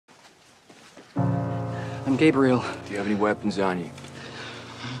Gabriel. Do you have any weapons on you?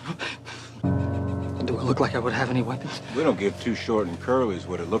 Do I look like I would have any weapons? We don't give too short and curly is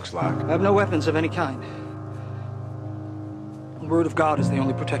what it looks like. I have no weapons of any kind. The word of God is the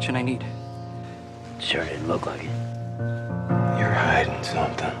only protection I need. Sure didn't look like it. You're hiding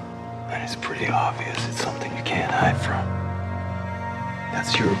something, and it's pretty obvious it's something you can't hide from.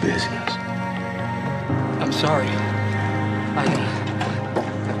 That's your business. I'm sorry. I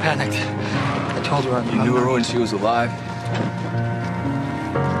panicked. I told her You knew her when she was alive?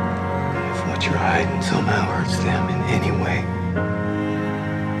 If what you're hiding somehow hurts them in any way,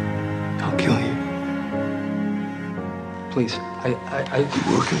 I'll kill you. Please,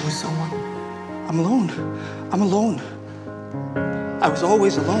 You working with someone? I'm alone. I'm alone. I was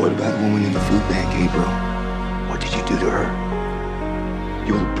always alone. What about the woman in the food bank, Gabriel? What did you do to her?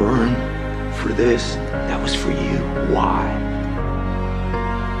 You'll burn for this. That was for you. Why?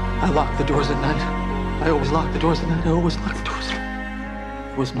 I lock the doors at night. I always lock the doors at night. I always lock the doors.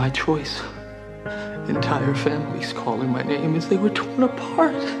 It was my choice. Entire families calling my name as they were torn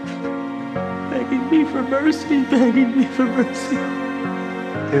apart. Begging me for mercy, begging me for mercy.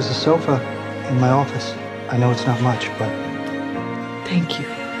 There's a sofa in my office. I know it's not much, but thank you.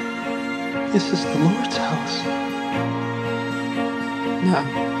 This is the Lord's house. No.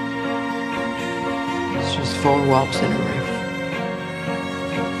 It's just 4 walls and a roof.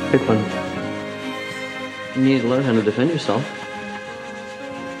 Pick one. You need to learn how to defend yourself.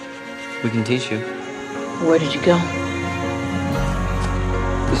 We can teach you. Where did you go?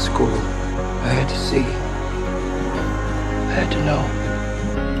 The school. I had to see. I had to know.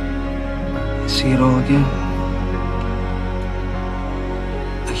 See it all again.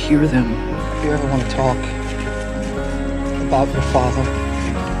 I hear them. If you ever want to talk about your father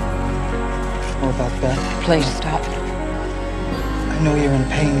or about Beth, Please stop. I know you're in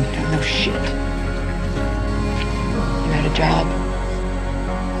pain. No shit. You had a job.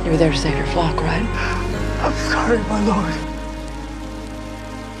 You were there to save your flock, right? I'm sorry, my lord.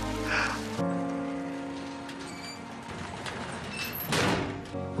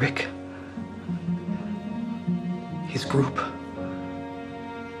 Rick. His group.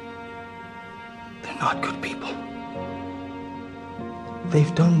 They're not good people.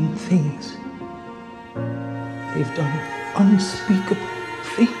 They've done things. They've done unspeakable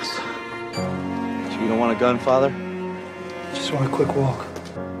things. So you don't want a gun, Father? Just want a quick walk.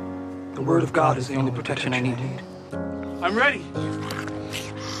 The word of God is the only protection I need. I'm ready.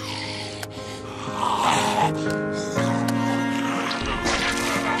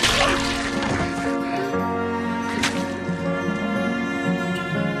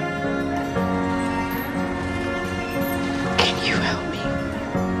 Can you help me?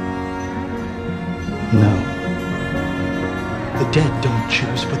 No. The dead don't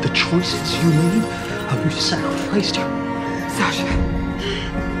choose, but the choices you made, how you sacrificed your... Sasha.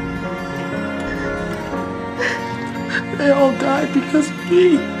 They all died because of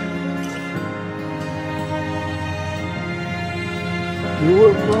me. You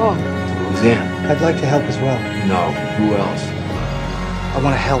were wrong. Who's in? I'd like to help as well. No. Who else? I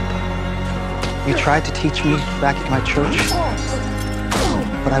want to help. You tried to teach me back at my church,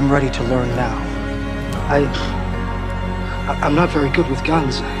 but I'm ready to learn now. I'm not very good with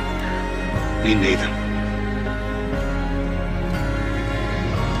guns. Me neither.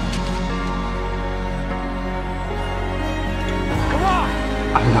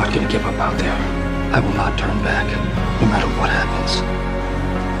 I'm not going to give up out there. I will not turn back, no matter what happens.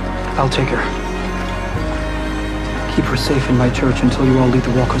 I'll take her. Keep her safe in my church until you all lead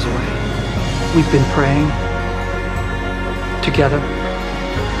the walkers away. We've been praying together,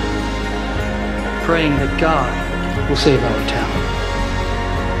 praying that God will save our town.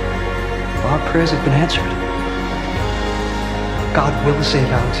 Our prayers have been answered. God will save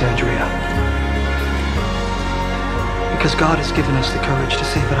Alexandria. Because God has given us the courage to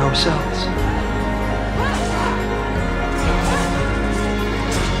save it ourselves.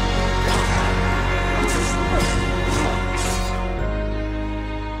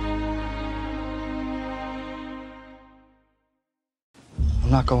 I'm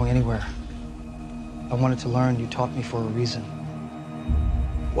not going anywhere. I wanted to learn. You taught me for a reason.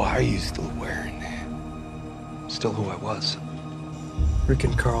 Why are you still wearing that? Still who I was. Rick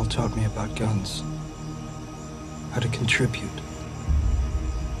and Carl taught me about guns. How to contribute.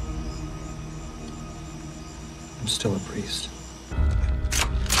 I'm still a priest.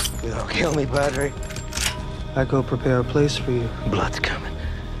 You don't kill me, Padre. I go prepare a place for you. Blood's coming.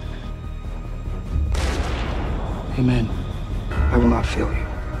 Amen. I will not fail you.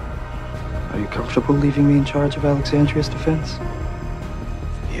 Are you comfortable leaving me in charge of Alexandria's defense?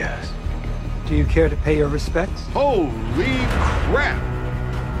 Yes. Do Do you care to pay your respects? Holy crap!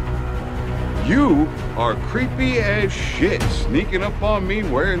 You are creepy as shit, sneaking up on me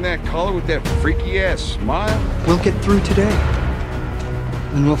wearing that collar with that freaky-ass smile. We'll get through today.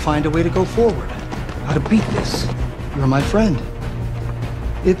 And we'll find a way to go forward. How to beat this. You're my friend.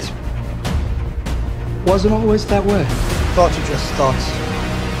 It wasn't always that way. Thoughts are just thoughts.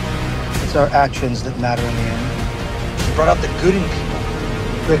 It's our actions that matter in the end. You brought out the good in people.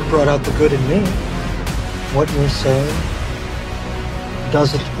 Rick brought out the good in me. What you're saying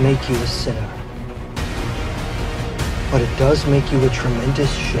doesn't make you a sinner. But it does make you a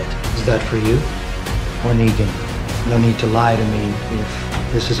tremendous shit. Is that for you? Or Negan? No need to lie to me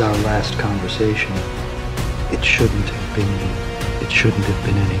if this is our last conversation. It shouldn't have been you. It shouldn't have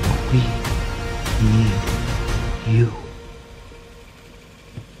been anyone. We need you.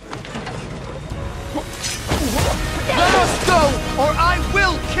 Let us go, or I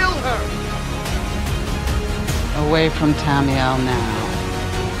will kill her! Away from Tamiel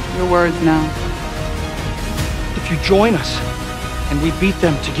now. Your words now. If you join us, and we beat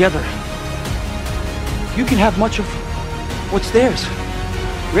them together, you can have much of what's theirs.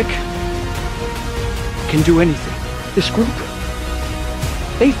 Rick can do anything. This group,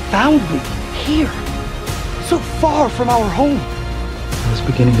 they found me here, so far from our home. I was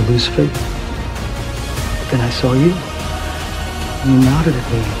beginning to lose faith. Then I saw you. You nodded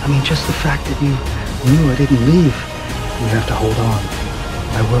at me. I mean, just the fact that you knew I didn't leave. You have to hold on.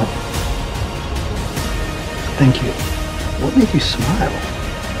 I will. Thank you. What made you smile?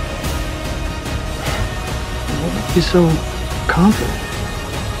 What made you so confident?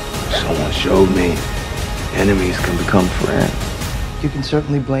 Someone showed me enemies can become friends. You can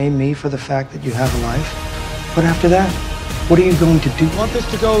certainly blame me for the fact that you have a life. But after that, what are you going to do? I want this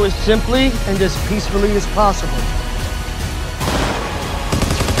to go as simply and as peacefully as possible.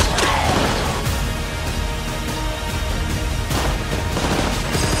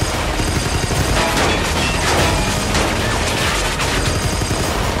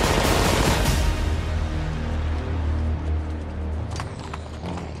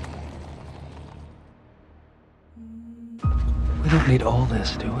 We don't need all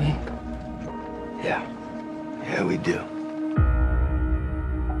this, do we? Yeah. Yeah, we do.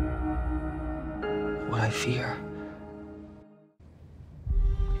 What I fear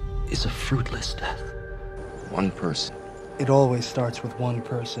is a fruitless death. One person. It always starts with one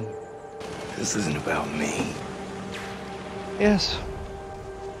person. This isn't about me. Yes,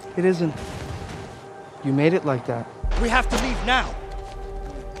 it isn't. You made it like that. We have to leave now.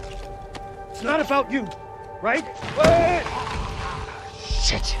 It's not about you, right? Wait!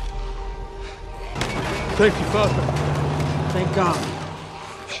 Shit. Thank you, Father. Thank God.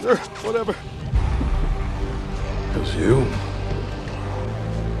 Sure, whatever. Because you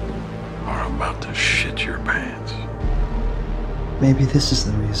are about to shit your pants. Maybe this is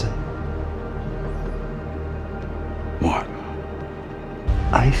the reason. What?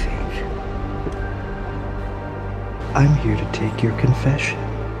 I think I'm here to take your confession.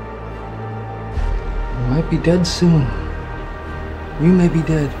 You might be dead soon. You may be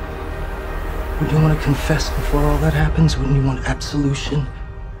dead. Would you want to confess before all that happens? Wouldn't you want absolution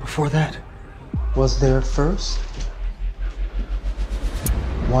before that? Was there first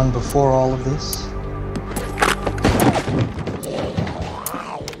one before all of this?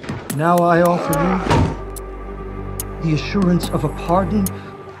 Now I offer you the assurance of a pardon.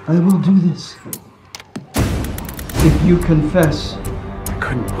 I will do this if you confess. I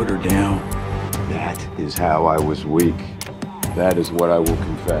couldn't put her down. That is how I was weak. That is what I will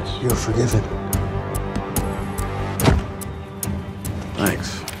confess. You're forgiven.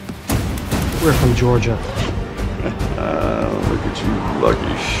 Thanks. We're from Georgia. Look at you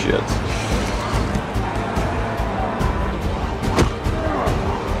lucky shit.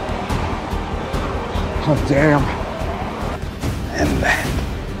 Oh, damn. And that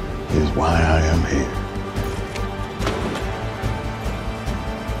is why I am here.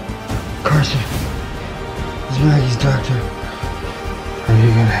 Carson is Maggie's doctor. Are you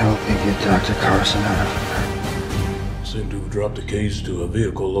gonna help me get Dr. Carson out of here? Seem to have dropped the keys to a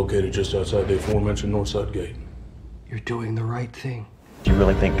vehicle located just outside the aforementioned north side gate. You're doing the right thing. Do you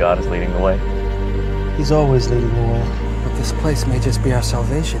really think God is leading the way? He's always leading the way. But this place may just be our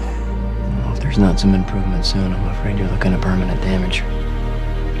salvation. Well, if there's not some improvement soon, I'm afraid you're looking at permanent damage.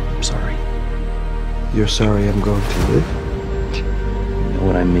 I'm sorry. You're sorry I'm going to live? You know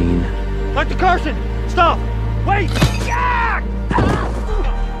what I mean? Dr. Carson! Stop! Wait!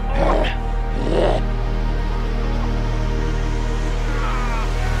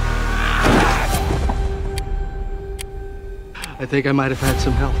 I think I might have had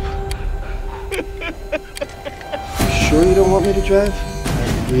some help. sure you don't want me to drive?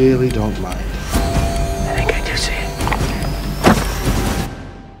 I really don't mind. I think I do see it.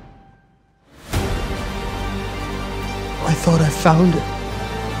 I thought I found it.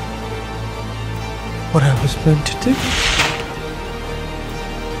 What I was meant to do.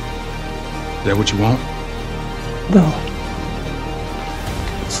 Is that what you want? No.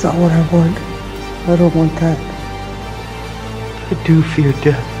 It's not what I want. I don't want that. I do fear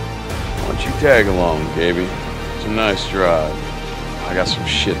death. Why don't you tag along, Gaby? It's a nice drive. I got some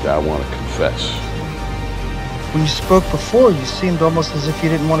shit that I want to confess. When you spoke before, you seemed almost as if you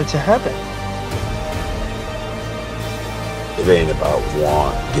didn't want it to happen. It ain't about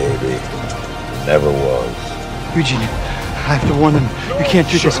want, Gaby. Never was. Eugene, I have to warn them. You can't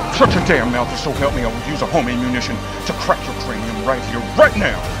do this. Shut your damn mouth, so help me. I would use a homemade munition to crack your cranium right here, right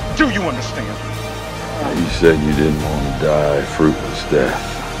now. Do you understand? You said you didn't want to die a fruitless death.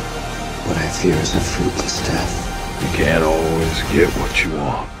 What I fear is a fruitless death. You can't always get what you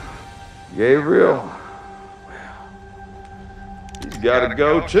want. Gabriel, he's got to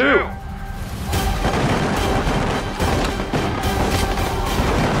go too.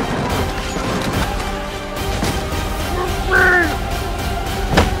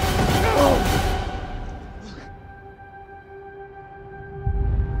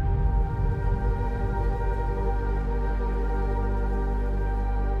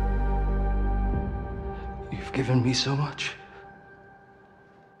 You've given me so much.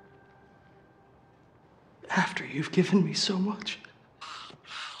 After you've given me so much.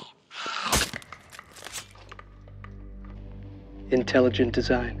 Intelligent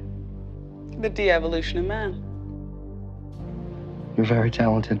design. The de-evolution of man. You're very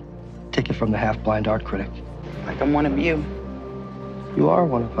talented. Take it from the half-blind art critic. Like I'm one of you. You are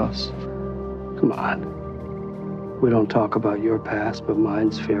one of us. Come on. We don't talk about your past, but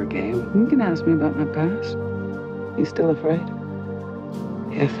mine's fair game. You can ask me about my past. You still afraid?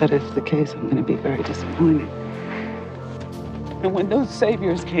 If that is the case, I'm going to be very disappointed. And when those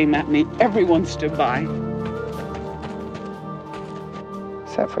saviors came at me, everyone stood by.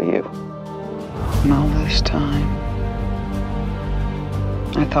 Except for you. And all this time,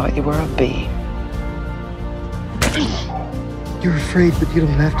 I thought you were a bee. You're afraid, but you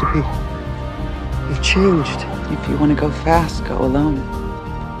don't have to be. You've changed. If you want to go fast, go alone.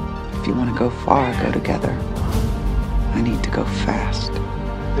 If you want to go far, go together. I need to go fast.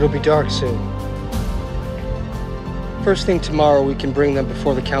 It'll be dark soon. First thing tomorrow, we can bring them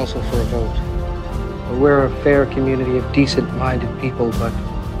before the council for a vote. We're a fair community of decent-minded people, but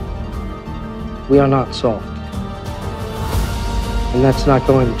we are not soft. And that's not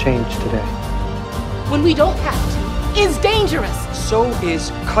going to change today. When we don't have to is dangerous. So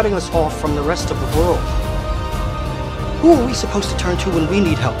is cutting us off from the rest of the world. Who are we supposed to turn to when we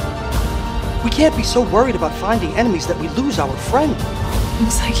need help? We can't be so worried about finding enemies that we lose our friend.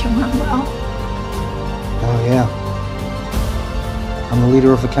 Looks like you went well. Oh, yeah. I'm the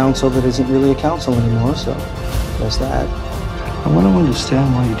leader of a council that isn't really a council anymore, so there's that. I want to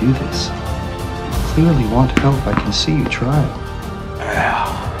understand why you do this. You clearly want help. I can see you trying.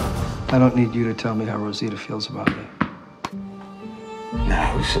 I don't need you to tell me how Rosita feels about me.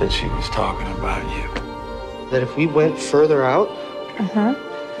 Now, who said she was talking about you? That if we went further out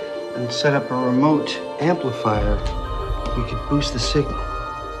and set up a remote amplifier, we could boost the signal.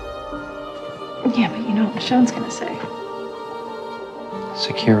 Yeah, but you know what Michonne's gonna say.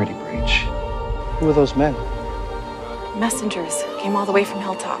 Security breach. Who are those men? Messengers came all the way from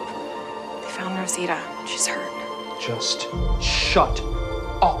Hilltop. They found Rosita. She's hurt. Just shut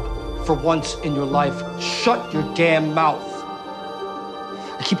up for once in your life. Shut your damn mouth.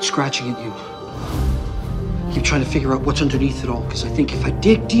 I keep scratching at you. I keep trying to figure out what's underneath it all, because I think if I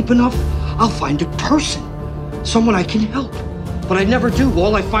dig deep enough, I'll find a person. Someone I can help. But I never do.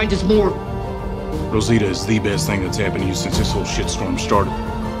 All I find is more. Rosita is the best thing that's happened to you since this whole shitstorm started.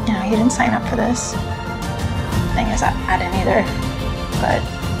 You know, you didn't sign up for this. Thing is, I didn't either. But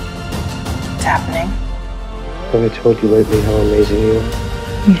it's happening. Have I told you lately how amazing you are?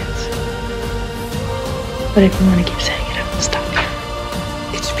 Yes. But if you want to keep saying it, I won't stop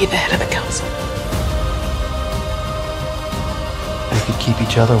you. It should be the head of the council. We could keep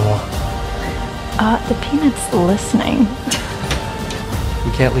each other warm. The peanut's listening.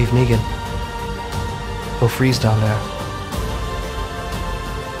 We can't leave Negan. He'll freeze down there.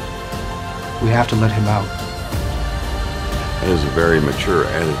 We have to let him out. That is a very mature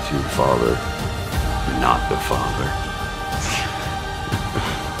attitude, Father. Not the father.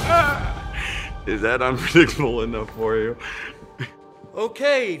 Is that unpredictable enough for you?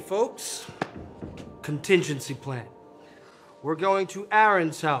 Okay, folks. Contingency plan. We're going to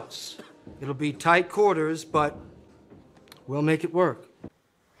Aaron's house. It'll be tight quarters, but We'll make it work.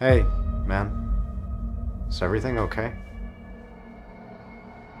 Hey, man. Is everything okay?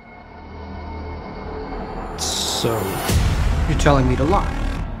 So, you're telling me to lie?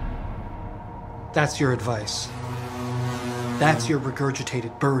 That's your advice? That's your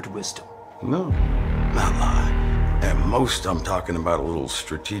regurgitated bird wisdom? No, not lie. At most, I'm talking about a little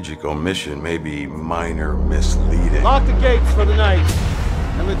strategic omission, maybe minor misleading. Lock the gates for the night,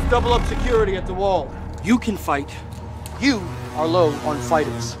 and let's double up security at the wall. You can fight. You are low on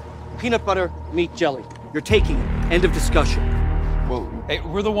fighters. Peanut butter, meat, jelly. You're taking it. End of discussion. Well, hey,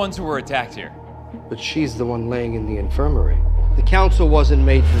 we're the ones who were attacked here. But she's the one laying in the infirmary. The council wasn't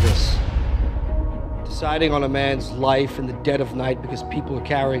made for this. Deciding on a man's life in the dead of night because people are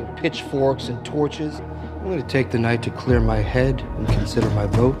carrying pitchforks and torches. I'm going to take the night to clear my head and consider my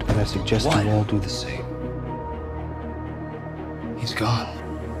vote, and I suggest you all do the same. He's gone.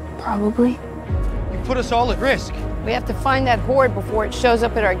 Probably. You put us all at risk. We have to find that horde before it shows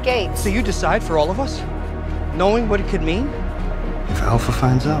up at our gates. So you decide for all of us? Knowing what it could mean? If Alpha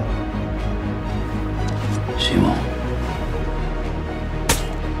finds out. She won't.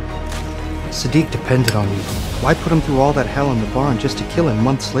 Sadiq depended on you. Why put him through all that hell in the barn just to kill him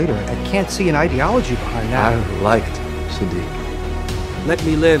months later? I can't see an ideology behind that. I liked Sadiq. Let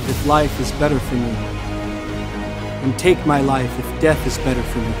me live if life is better for me. And take my life if death is better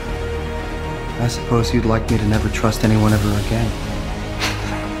for me. I suppose you'd like me to never trust anyone ever again.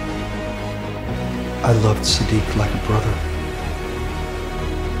 I loved Sadiq like a brother.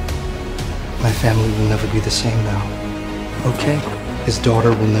 My family will never be the same now. Okay, his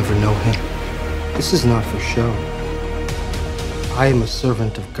daughter will never know him. This is not for show. I am a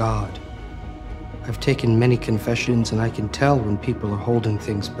servant of God. I've taken many confessions, and I can tell when people are holding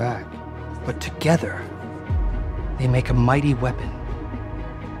things back. But together, they make a mighty weapon.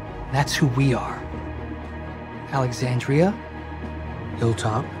 That's who we are. Alexandria,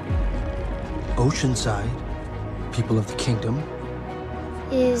 Hilltop, Oceanside, people of the kingdom.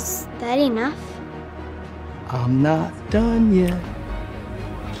 Is that enough? I'm not done yet.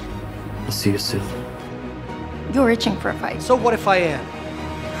 I'll see you soon. You're itching for a fight. So what if I am?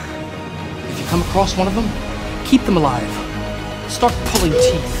 If you come across one of them, keep them alive. Start pulling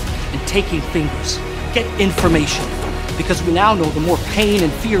teeth and taking fingers. Get information. Because we now know the more pain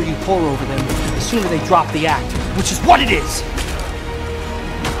and fear you pour over them, the sooner they drop the act, which is what it is.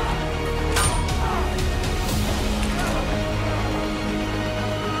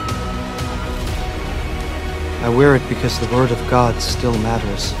 I wear it because the word of God still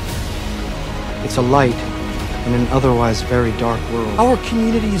matters. It's a light in an otherwise very dark world. Our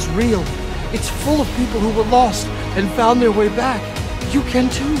community is real. It's full of people who were lost and found their way back. You can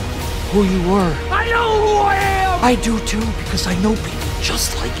too. Who you were. I know who I am! I do too, because I know people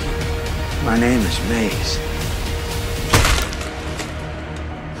just like you. My name is Maze.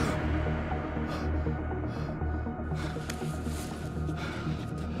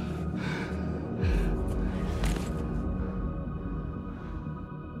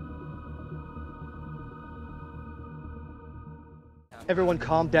 Everyone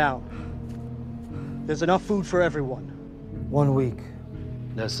calm down. There's enough food for everyone. 1 week.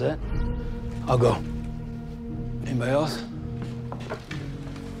 That's it? I'll go. Anybody else?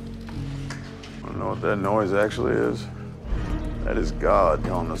 I know what that noise actually is. That is God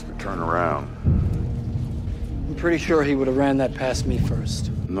telling us to turn around. I'm pretty sure he would have ran that past me first.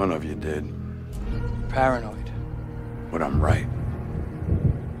 None of you did. Paranoid. But I'm right.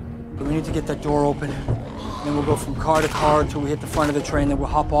 But we need to get that door open. Then we'll go from car to car until we hit the front of the train, then we'll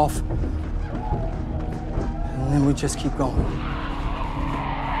hop off. And then we just keep going.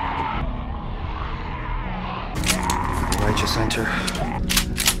 Righteous enter,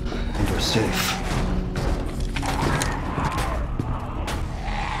 and we're safe.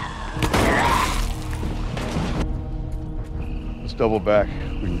 Let's double back.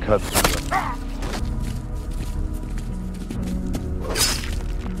 We can cut through.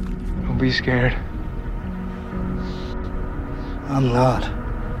 Don't be scared. I'm not.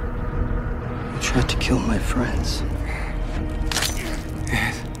 You tried to kill my friends.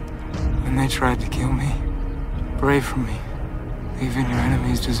 Yes. When they tried to kill me, pray for me. Even your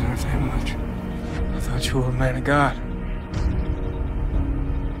enemies deserve that much. I thought you were a man of God.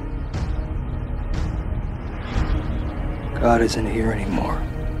 God isn't here anymore.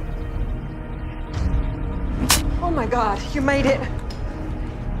 Oh my God, you made it.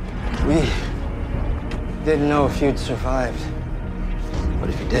 We didn't know if you'd survived. What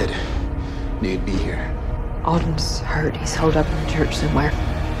if you did? Knew you'd be here. Autumn's hurt. He's held up in the church somewhere.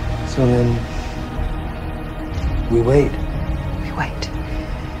 So then, we wait. We wait.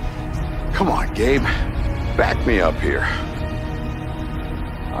 Come on, Gabe. Back me up here.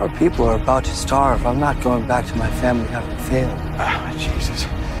 Our people are about to starve. I'm not going back to my family having failed. Ah, Jesus.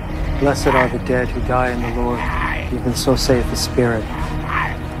 Blessed are the dead who die in the Lord. Even so saith the Spirit,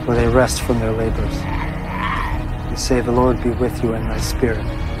 for they rest from their labors. You say, the Lord be with you and thy spirit.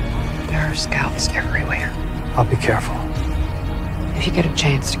 There are scouts everywhere. I'll be careful. If you get a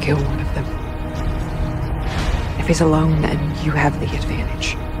chance to kill one of them, if he's alone, then you have the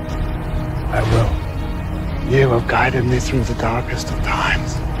advantage. I will. You have guided me through the darkest of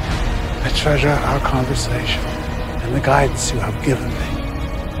times. I treasure our conversation and the guidance you have given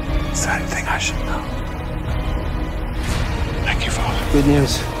me. Is that anything I should know? Thank you, Father. Good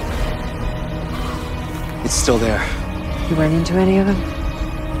news. It's still there. You run into any of them?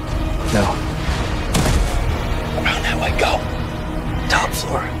 No. Around how I go. Top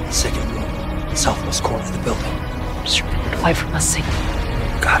floor, second room, southwest corner of the building. Just remember to away from us, see?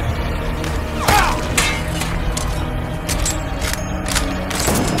 Got it.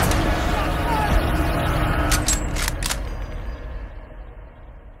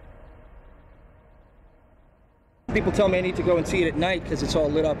 People tell me I need to go and see it at night because it's all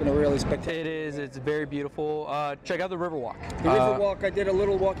lit up in a really spectacular. It is. It's very beautiful. Check out the Riverwalk. The Riverwalk. I did a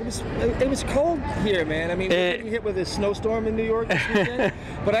little walk. It was cold here, man. I mean, we're getting hit with a snowstorm in New York this weekend.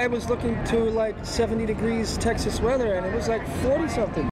 But I was looking to like 70 degrees Texas weather, and it was like 40 something.